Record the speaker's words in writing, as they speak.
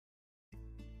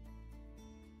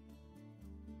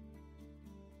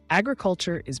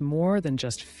Agriculture is more than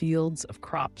just fields of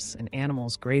crops and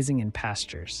animals grazing in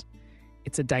pastures.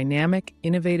 It's a dynamic,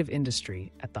 innovative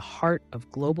industry at the heart of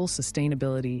global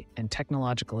sustainability and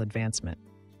technological advancement.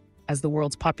 As the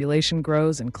world's population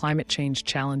grows and climate change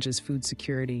challenges food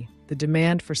security, the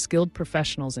demand for skilled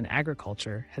professionals in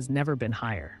agriculture has never been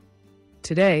higher.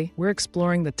 Today, we're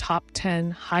exploring the top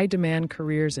 10 high-demand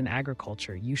careers in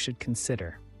agriculture you should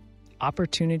consider.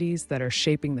 Opportunities that are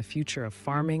shaping the future of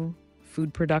farming,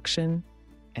 food production,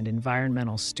 and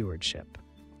environmental stewardship.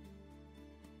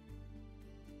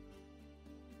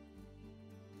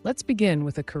 Let's begin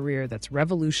with a career that's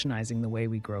revolutionizing the way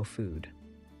we grow food.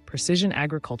 Precision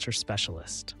agriculture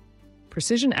specialist.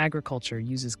 Precision agriculture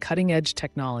uses cutting-edge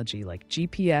technology like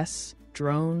GPS,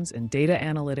 drones, and data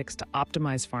analytics to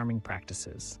optimize farming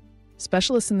practices.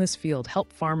 Specialists in this field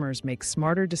help farmers make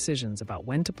smarter decisions about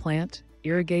when to plant,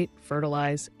 irrigate,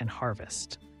 fertilize, and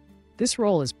harvest. This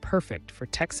role is perfect for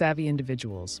tech-savvy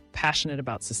individuals passionate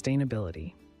about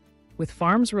sustainability. With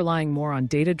farms relying more on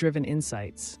data-driven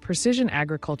insights, precision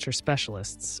agriculture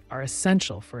specialists are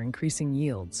essential for increasing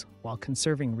yields while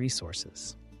conserving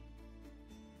resources.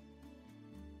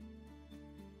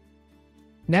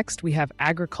 Next, we have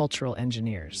agricultural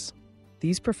engineers.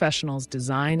 These professionals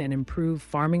design and improve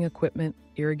farming equipment,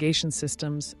 irrigation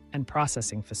systems, and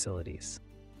processing facilities.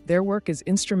 Their work is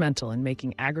instrumental in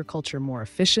making agriculture more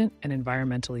efficient and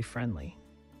environmentally friendly.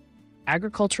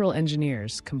 Agricultural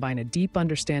engineers combine a deep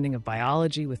understanding of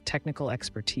biology with technical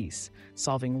expertise,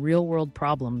 solving real-world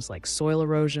problems like soil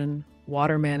erosion,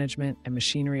 water management, and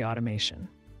machinery automation.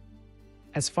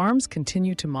 As farms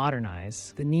continue to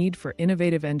modernize, the need for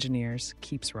innovative engineers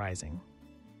keeps rising.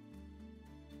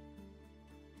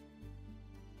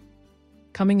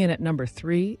 Coming in at number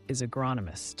 3 is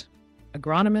agronomist.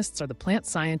 Agronomists are the plant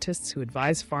scientists who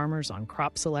advise farmers on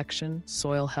crop selection,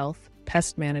 soil health,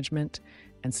 pest management,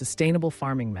 and sustainable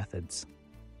farming methods.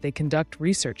 They conduct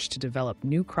research to develop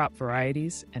new crop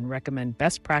varieties and recommend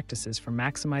best practices for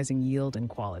maximizing yield and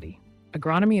quality.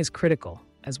 Agronomy is critical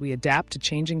as we adapt to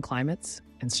changing climates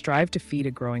and strive to feed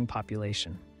a growing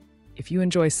population. If you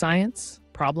enjoy science,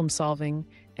 problem solving,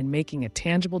 and making a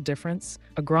tangible difference,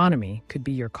 agronomy could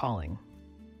be your calling.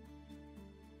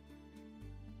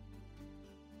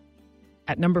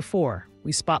 At number 4,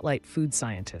 we spotlight food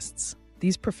scientists.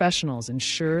 These professionals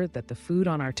ensure that the food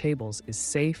on our tables is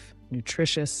safe,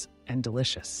 nutritious, and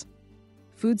delicious.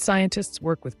 Food scientists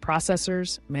work with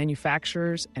processors,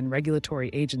 manufacturers, and regulatory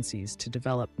agencies to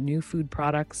develop new food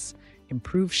products,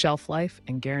 improve shelf life,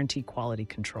 and guarantee quality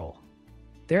control.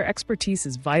 Their expertise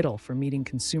is vital for meeting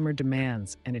consumer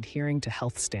demands and adhering to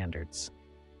health standards.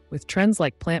 With trends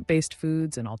like plant-based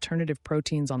foods and alternative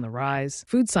proteins on the rise,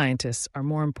 food scientists are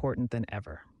more important than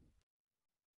ever.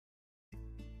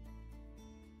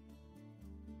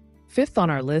 Fifth on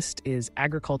our list is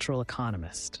agricultural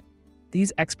economist.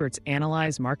 These experts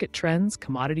analyze market trends,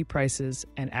 commodity prices,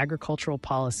 and agricultural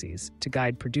policies to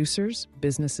guide producers,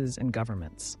 businesses, and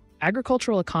governments.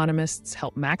 Agricultural economists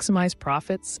help maximize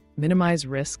profits, minimize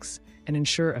risks, and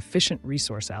ensure efficient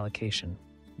resource allocation.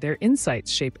 Their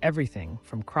insights shape everything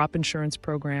from crop insurance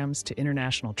programs to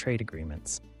international trade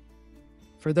agreements.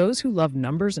 For those who love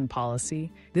numbers and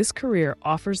policy, this career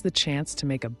offers the chance to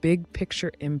make a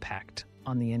big-picture impact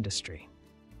on the industry.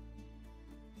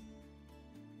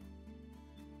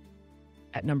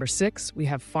 At number 6, we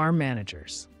have farm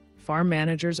managers. Farm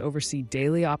managers oversee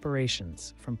daily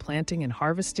operations, from planting and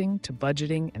harvesting to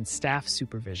budgeting and staff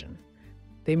supervision.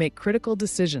 They make critical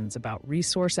decisions about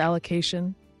resource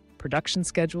allocation, production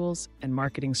schedules, and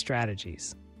marketing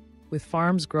strategies. With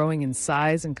farms growing in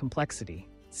size and complexity,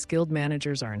 skilled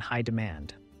managers are in high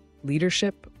demand.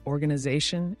 Leadership,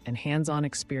 organization, and hands-on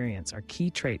experience are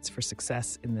key traits for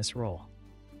success in this role.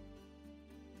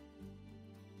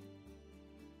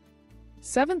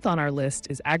 7th on our list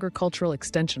is Agricultural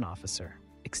Extension Officer.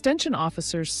 Extension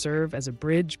officers serve as a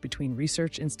bridge between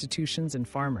research institutions and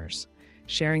farmers,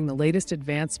 sharing the latest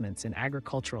advancements in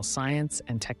agricultural science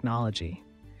and technology.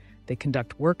 They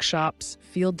conduct workshops,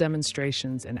 field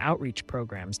demonstrations, and outreach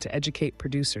programs to educate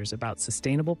producers about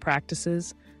sustainable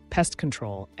practices, pest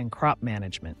control, and crop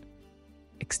management.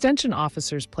 Extension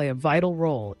officers play a vital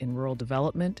role in rural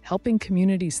development, helping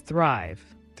communities thrive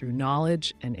through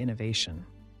knowledge and innovation.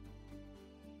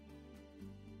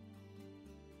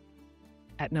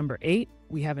 At number 8,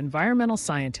 we have environmental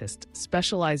scientists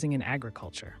specializing in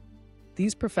agriculture.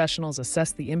 These professionals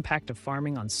assess the impact of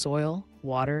farming on soil,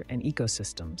 water, and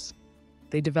ecosystems.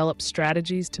 They develop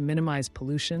strategies to minimize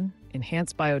pollution,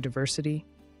 enhance biodiversity,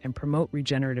 and promote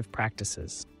regenerative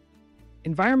practices.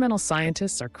 Environmental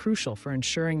scientists are crucial for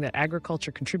ensuring that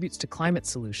agriculture contributes to climate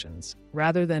solutions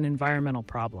rather than environmental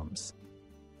problems.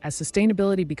 As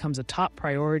sustainability becomes a top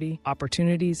priority,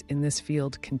 opportunities in this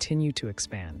field continue to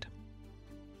expand.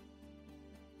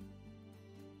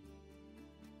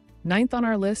 Ninth on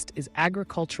our list is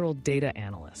agricultural data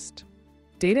analyst.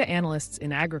 Data analysts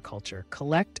in agriculture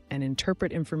collect and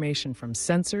interpret information from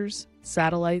sensors,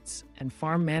 satellites, and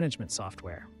farm management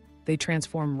software. They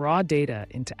transform raw data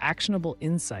into actionable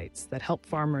insights that help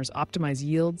farmers optimize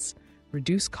yields,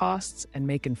 reduce costs, and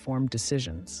make informed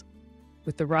decisions.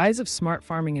 With the rise of smart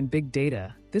farming and big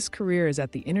data, this career is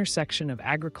at the intersection of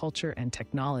agriculture and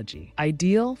technology,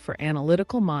 ideal for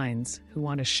analytical minds who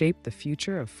want to shape the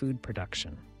future of food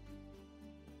production.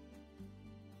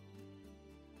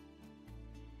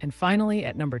 And finally,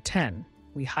 at number 10,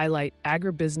 we highlight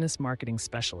agribusiness marketing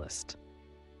specialist.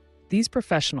 These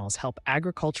professionals help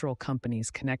agricultural companies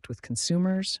connect with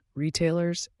consumers,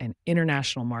 retailers, and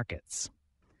international markets.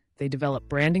 They develop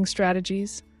branding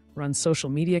strategies, run social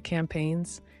media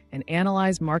campaigns, and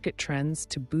analyze market trends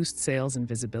to boost sales and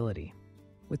visibility.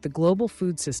 With the global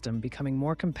food system becoming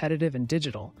more competitive and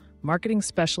digital, marketing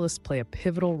specialists play a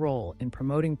pivotal role in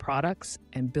promoting products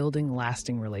and building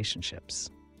lasting relationships.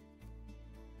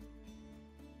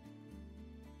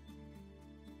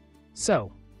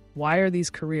 So, why are these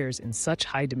careers in such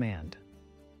high demand?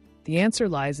 The answer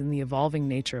lies in the evolving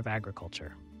nature of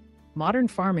agriculture. Modern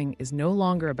farming is no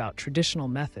longer about traditional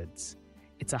methods.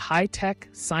 It's a high-tech,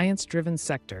 science-driven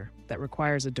sector that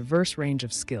requires a diverse range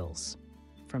of skills.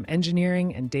 From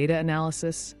engineering and data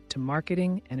analysis to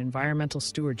marketing and environmental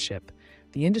stewardship,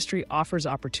 the industry offers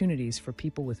opportunities for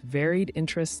people with varied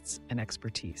interests and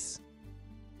expertise.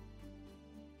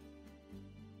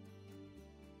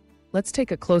 Let's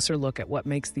take a closer look at what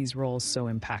makes these roles so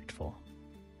impactful.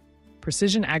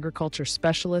 Precision agriculture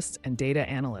specialists and data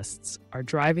analysts are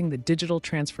driving the digital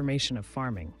transformation of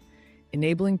farming,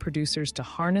 enabling producers to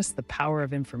harness the power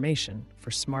of information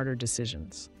for smarter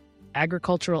decisions.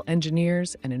 Agricultural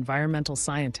engineers and environmental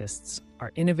scientists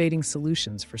are innovating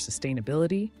solutions for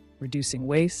sustainability, reducing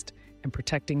waste, and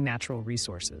protecting natural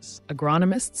resources.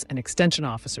 Agronomists and extension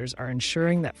officers are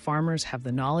ensuring that farmers have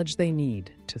the knowledge they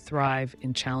need to thrive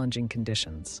in challenging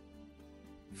conditions.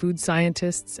 Food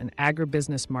scientists and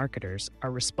agribusiness marketers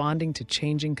are responding to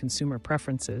changing consumer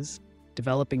preferences,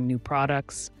 developing new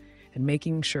products, and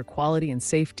making sure quality and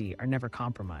safety are never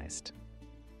compromised.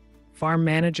 Farm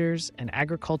managers and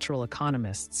agricultural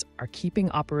economists are keeping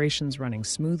operations running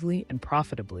smoothly and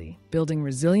profitably, building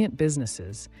resilient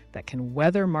businesses that can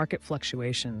weather market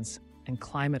fluctuations and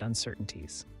climate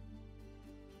uncertainties.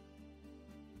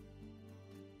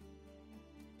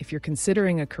 If you're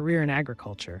considering a career in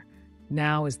agriculture,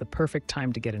 now is the perfect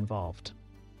time to get involved.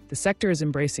 The sector is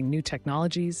embracing new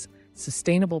technologies,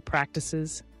 sustainable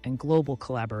practices, and global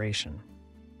collaboration.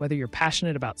 Whether you're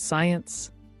passionate about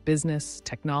science, business,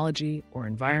 technology, or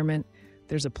environment,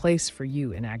 there's a place for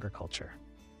you in agriculture.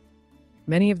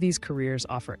 Many of these careers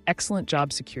offer excellent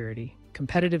job security,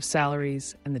 competitive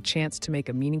salaries, and the chance to make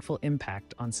a meaningful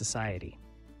impact on society.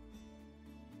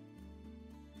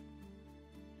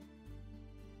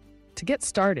 To get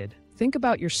started, think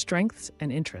about your strengths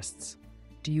and interests.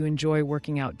 Do you enjoy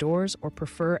working outdoors or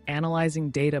prefer analyzing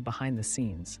data behind the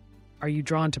scenes? Are you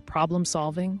drawn to problem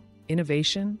solving,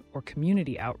 innovation, or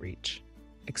community outreach?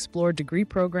 Explore degree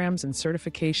programs and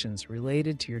certifications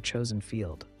related to your chosen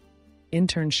field.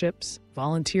 Internships,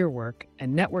 volunteer work,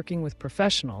 and networking with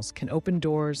professionals can open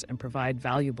doors and provide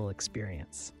valuable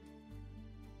experience.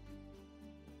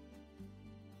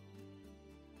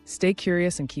 Stay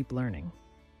curious and keep learning.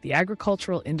 The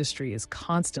agricultural industry is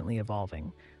constantly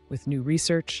evolving, with new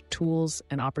research, tools,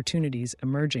 and opportunities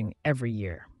emerging every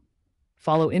year.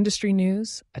 Follow industry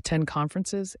news, attend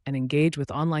conferences, and engage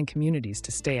with online communities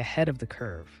to stay ahead of the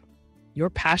curve. Your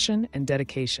passion and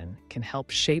dedication can help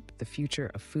shape the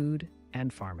future of food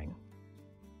and farming.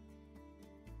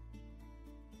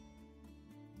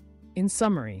 In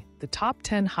summary, the top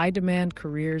 10 high-demand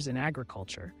careers in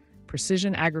agriculture: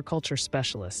 precision agriculture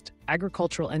specialist,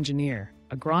 agricultural engineer,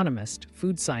 agronomist,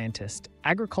 food scientist,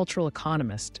 agricultural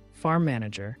economist, farm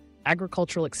manager,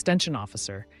 agricultural extension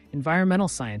officer, environmental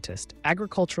scientist,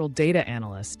 agricultural data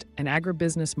analyst, and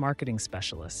agribusiness marketing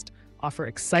specialist, offer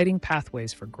exciting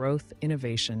pathways for growth,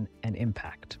 innovation, and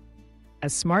impact.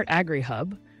 As SMART-AGRI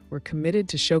Hub, we're committed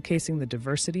to showcasing the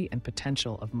diversity and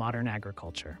potential of modern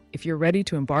agriculture. If you're ready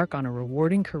to embark on a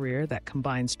rewarding career that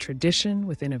combines tradition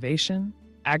with innovation,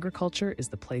 agriculture is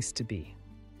the place to be.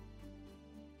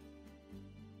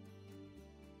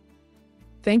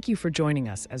 Thank you for joining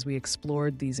us as we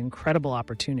explored these incredible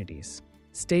opportunities.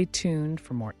 Stay tuned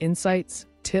for more insights,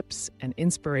 tips, and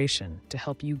inspiration to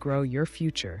help you grow your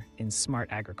future in smart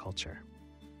agriculture.